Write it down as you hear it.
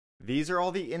These are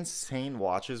all the insane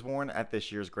watches worn at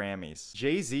this year's Grammys.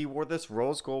 Jay-Z wore this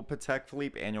rose gold Patek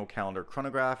Philippe annual calendar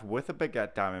chronograph with a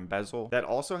Piguet diamond bezel that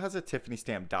also has a Tiffany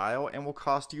stamp dial and will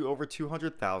cost you over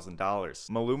 $200,000.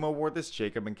 Maluma wore this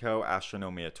Jacob & Co.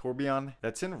 Astronomia tourbillon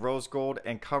that's in rose gold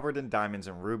and covered in diamonds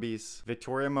and rubies.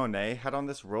 Victoria Monet had on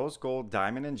this rose gold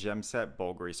diamond and gem set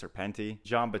Bulgari Serpenti.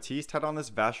 Jean-Baptiste had on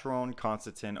this Vacheron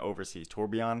Constantin overseas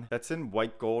tourbillon that's in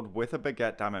white gold with a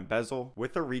Piguet diamond bezel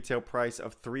with a retail price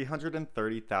of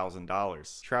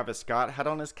 $330,000. Travis Scott had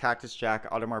on his Cactus Jack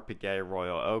Audemars Piguet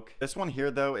Royal Oak. This one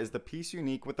here though is the piece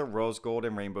unique with the rose gold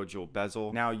and rainbow jeweled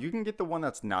bezel. Now you can get the one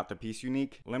that's not the piece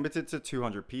unique, limited to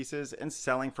 200 pieces and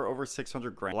selling for over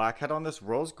 600 grand. Black had on this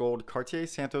rose gold Cartier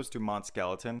Santos Dumont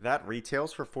skeleton that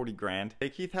retails for 40 grand.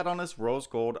 Big Keith had on this rose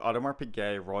gold Audemars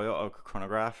Piguet Royal Oak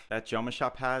chronograph that Joma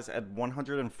Shop has at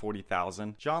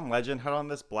 140,000. John Legend had on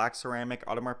this black ceramic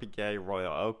Audemars Piguet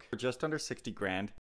Royal Oak for just under 60 grand.